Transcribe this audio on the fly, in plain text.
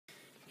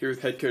Here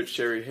with head coach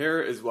Cheri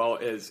Harrer, as well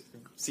as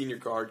senior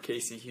guard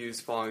Kasey Hughes,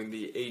 following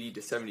the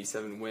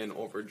 80-77 win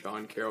over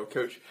John Carroll.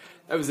 Coach,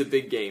 that was a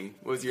big game.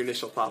 What was your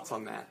initial thoughts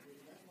on that?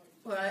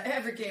 Well,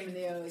 every game in the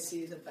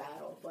OAC is a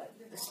battle, but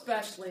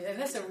especially, and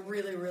that's a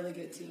really, really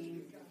good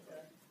team.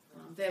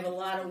 They have a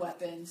lot of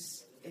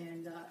weapons,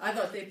 and I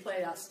thought they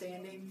played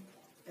outstanding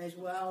as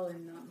well,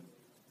 and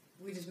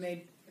we just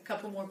made a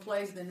couple more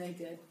plays than they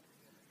did.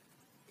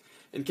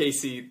 And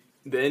Kasey,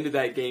 the end of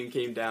that game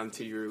came down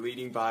to you're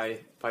leading by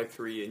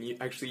 3, and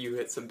you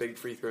hit some big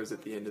free throws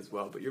at the end as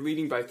well, but you're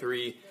leading by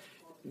 3.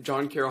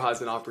 John Carroll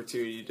has an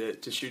opportunity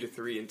to shoot a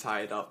 3 and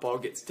tie it up. Ball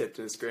gets tipped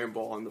in a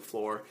scramble on the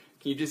floor.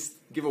 Can you just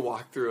give a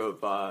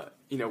walkthrough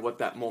of what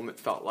that moment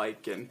felt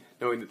like, and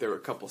knowing that there were a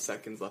couple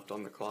seconds left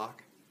on the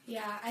clock?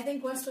 Yeah, I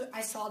think once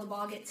I saw the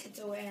ball get tipped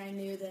away, I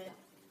knew that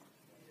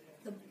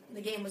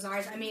the game was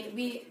ours. I mean,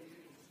 we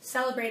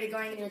celebrated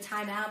going into a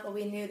timeout, but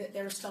we knew that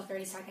there were still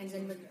 30 seconds,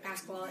 and with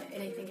basketball,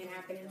 anything can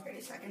happen in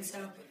 30 seconds.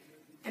 So,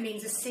 I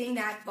mean, just seeing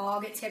that ball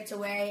get tipped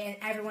away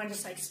and everyone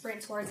just like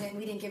sprint towards it, and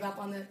we didn't give up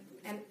on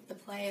the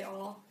play at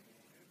all.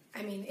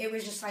 I mean, it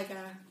was just like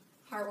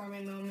a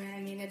heartwarming moment. I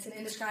mean, it's an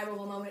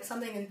indescribable moment. It's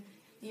something in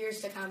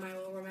years to come I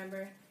will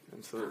remember.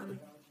 Absolutely.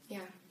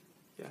 Yeah.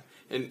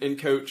 And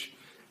Coach,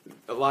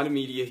 a lot of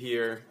media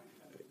here.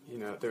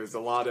 There's a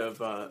lot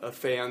of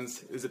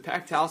fans. It was a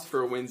packed house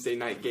for a Wednesday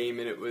night game,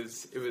 and it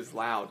was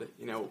loud.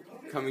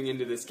 Coming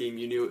into this game,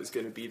 you knew it was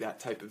going to be that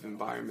type of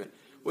environment.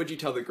 What did you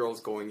tell the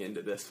girls going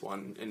into this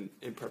one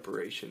in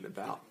preparation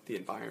about the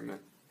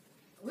environment?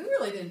 We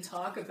really didn't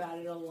talk about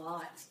it a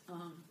lot,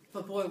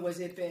 but boy, was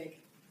it big.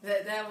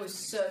 That was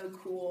so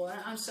cool, and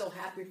I'm so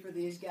happy for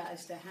these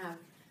guys to have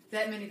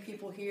that many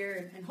people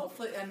here, and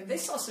hopefully, I mean, they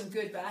saw some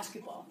good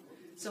basketball,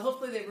 so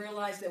hopefully they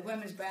realize that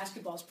women's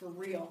basketball is for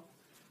real.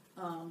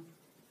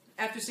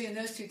 After seeing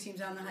those two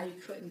teams, I don't know how you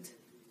couldn't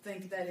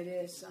think that it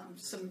is.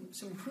 Some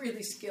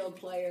really skilled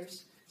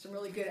players, some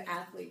really good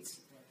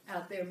athletes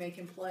out there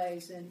making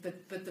plays,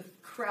 but the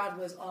crowd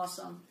was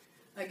awesome.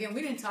 Again,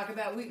 we didn't talk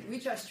about it. We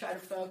just try to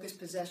focus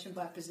possession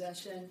by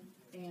possession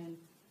and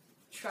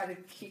try to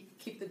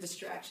keep the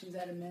distractions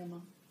at a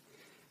minimum.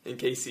 And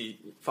Kasey,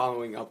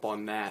 following up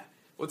on that,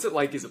 what's it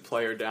like as a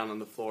player down on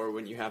the floor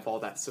when you have all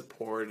that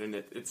support and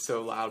it's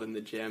so loud in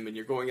the gym and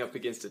you're going up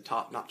against a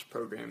top-notch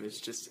program? It's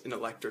just an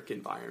electric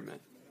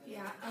environment.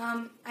 Yeah,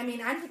 I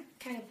mean, I'm the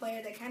kind of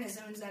player that kind of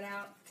zones that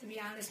out, to be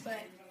honest, but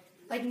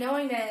like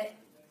knowing that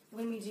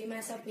when we do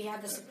mess up, we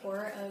have the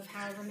support of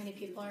however many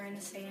people are in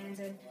the stands,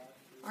 and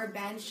our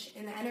bench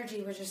and the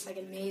energy was just like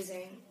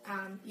amazing.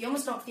 You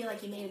almost don't feel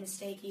like you made a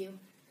mistake. You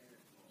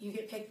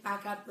get picked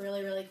back up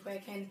really, really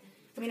quick, and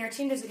I mean, our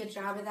team does a good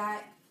job of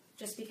that,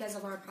 just because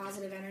of our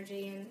positive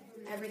energy and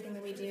everything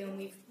that we do, and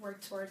we've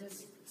worked towards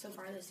this so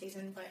far this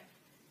season. But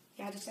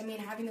yeah,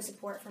 having the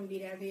support from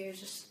BW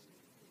just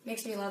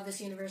makes me love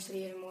this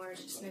university even more.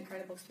 It's just an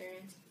incredible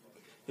experience.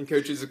 And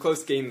Coach, it was a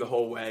close game the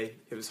whole way.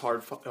 It was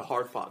a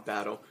hard-fought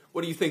battle.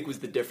 What do you think was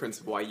the difference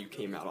of why you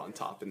came out on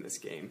top in this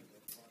game?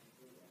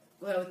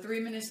 Well, 3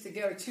 minutes to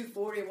go, or 2:40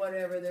 or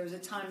whatever, there was a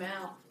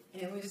timeout,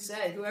 and we just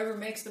said whoever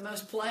makes the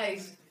most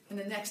plays in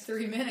the next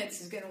 3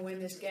 minutes is going to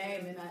win this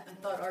game. And I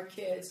thought our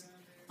kids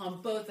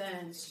on both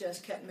ends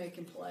just kept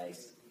making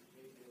plays.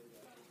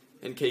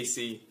 And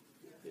Kasey,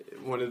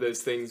 one of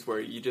those things where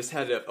you just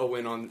had a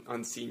win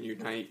on senior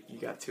night, you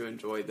got to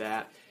enjoy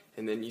that,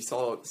 and then you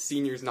saw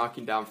seniors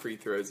knocking down free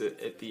throws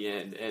at the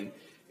end. And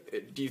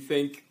do you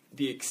think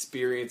the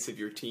experience of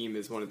your team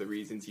is one of the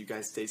reasons you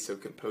guys stay so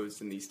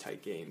composed in these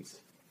tight games?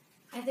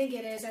 I think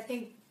it is. I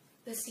think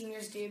the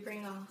seniors do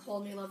bring a whole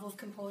new level of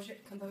composure,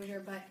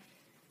 but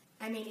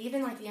I mean,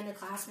 even like the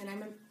underclassmen,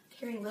 I'm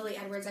hearing Lily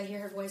Edwards, I hear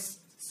her voice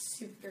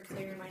super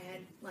clear in my head,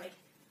 like,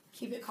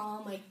 keep it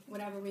calm, like,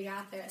 whatever, we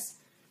got this.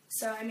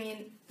 So, I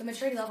mean, the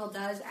maturity level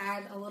does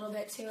add a little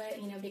bit to it,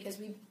 because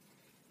me,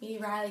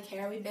 Riley,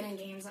 Kara, we've been in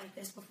games like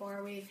this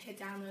before, we've hit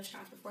down those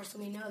shots before, so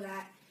we know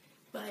that.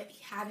 But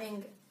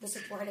having the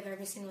support of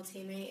every single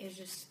teammate is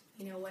just,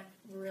 what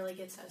really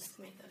gets us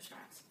to make those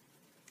shots.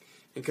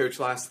 And Coach,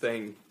 last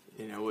thing,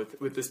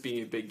 with this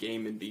being a big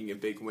game and being a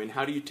big win,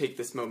 how do you take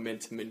this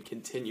momentum and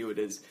continue it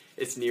as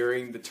it's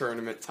nearing the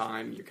tournament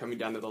time? You're coming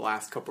down to the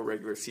last couple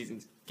regular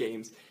season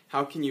games.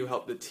 How can you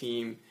help the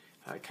team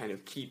kind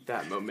of keep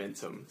that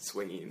momentum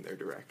swinging in their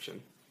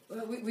direction?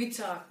 Well, we've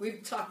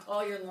talked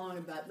all year long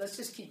about let's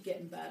just keep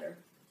getting better.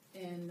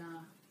 And,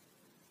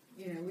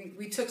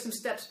 we took some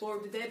steps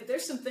forward today, but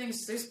there's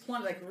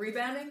plenty, like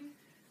rebounding.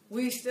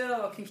 We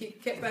still can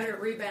get better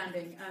at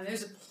rebounding.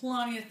 There's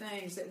plenty of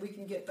things that we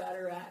can get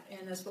better at,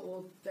 and that's what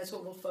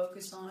we'll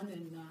focus on.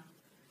 And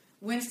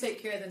wins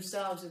take care of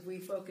themselves if we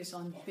focus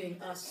on being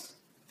us,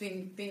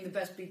 being the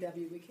best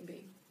BW we can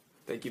be.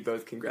 Thank you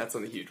both. Congrats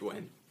on the huge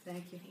win.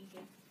 Thank you. Thank you.